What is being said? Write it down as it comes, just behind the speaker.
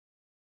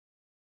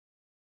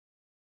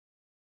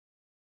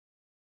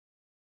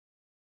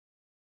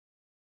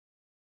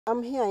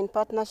I'm here in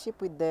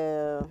partnership with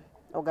the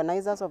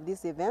organizers of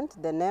this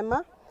event, the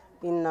NEMA,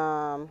 in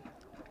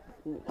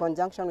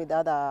conjunction with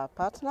other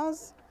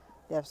partners.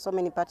 There are so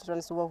many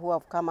patrons who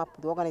have come up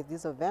to organize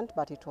this event,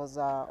 but it was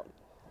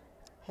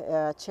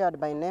chaired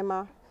by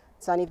NEMA.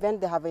 It's an event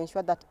they have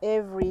ensured that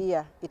every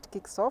year it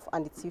kicks off,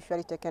 and it's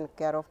usually taken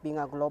care of being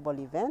a global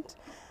event.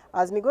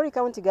 As Migori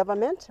County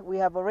Government, we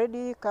have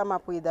already come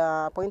up with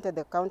appointed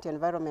the County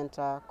Environment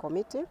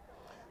Committee.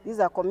 This is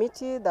a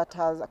committee that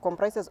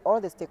comprises all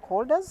the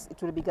stakeholders.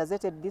 It will be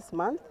gazetted this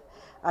month.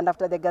 And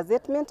after the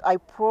gazettement, I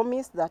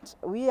promise that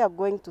we are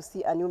going to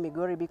see a new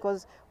Migori,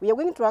 because we are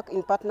going to work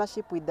in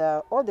partnership with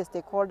all the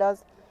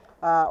stakeholders,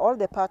 all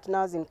the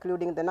partners,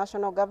 including the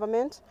national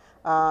government,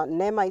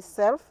 NEMA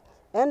itself,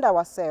 and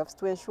ourselves,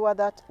 to ensure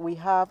that we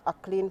have a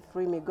clean,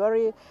 free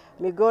Migori,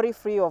 Migori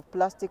free of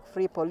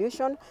plastic-free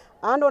pollution.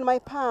 And on my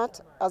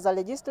part, as a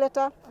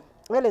legislator,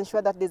 we'll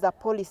ensure that there's a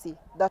policy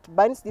that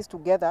binds this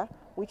together,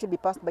 which will be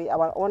passed by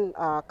our own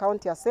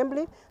county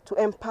assembly, to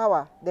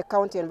empower the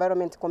county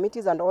environment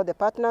committees and all the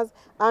partners,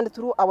 and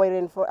through our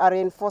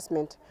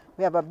reinforcement.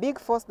 We have a big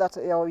force that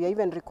we are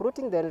even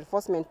recruiting, the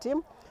reinforcement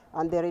team,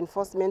 and the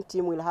reinforcement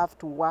team will have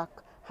to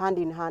work hand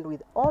in hand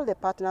with all the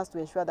partners to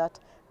ensure that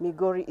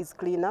Migori is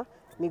cleaner,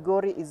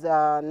 Migori is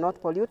not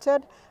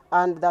polluted,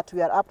 and that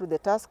we are up to the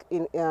task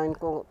when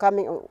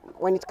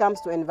it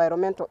comes to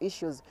environmental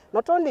issues,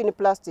 not only in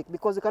plastic,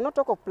 because we cannot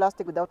talk of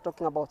plastic without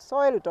talking about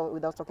soil,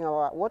 without talking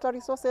about water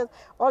resources,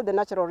 all the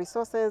natural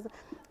resources,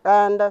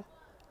 and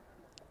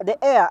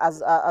the air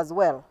as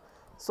well.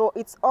 So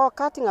it's all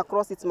cutting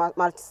across, it's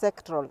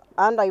multi-sectoral,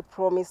 and I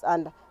promise,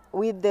 and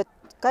with the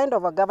kind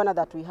of a governor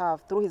that we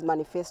have through his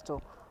manifesto,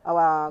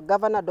 our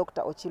governor,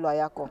 Dr. Ochilo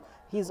Ayako,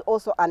 he's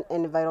also an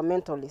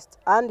environmentalist,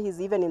 and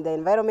he's even in the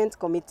environment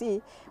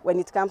committee when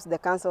it comes to the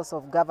councils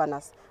of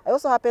governors. I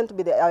also happen to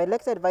be the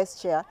elected vice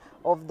chair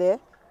of the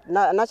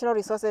Natural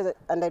Resources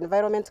and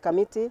Environment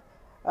Committee,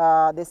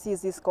 the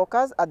CEC's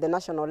caucus at the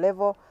national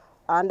level,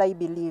 and I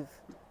believe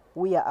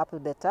we are up to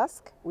the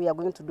task. We are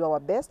going to do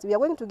our best. We are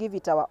going to give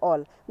it our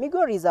all.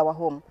 Migori is our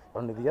home.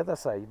 On the other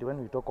side,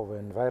 when we talk of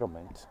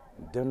environment,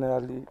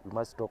 generally we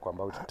must talk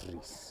about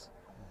trees.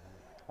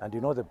 And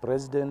you know, the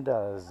president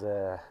has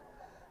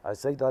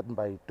said that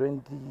by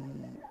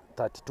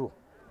 2032,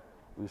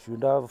 we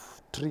should have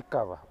tree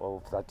cover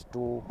of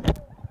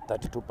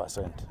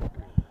 32%.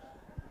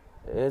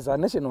 As a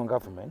national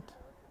government,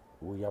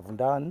 we have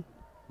done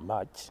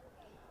much.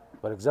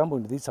 For example,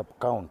 in this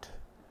sub-count,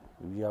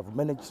 we have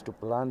managed to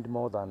plant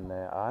more than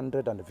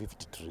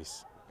 150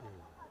 trees.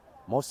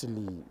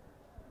 Mostly,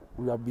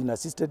 we have been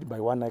assisted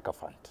by 1 acre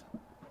fund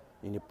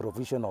in the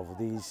provision of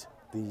these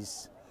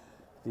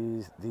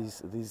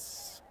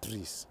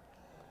trees.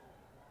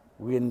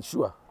 We are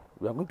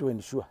going to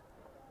ensure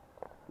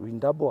we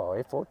double our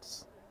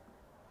efforts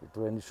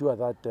to ensure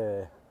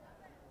that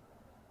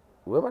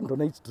whoever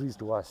donates trees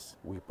to us,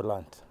 we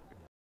plant.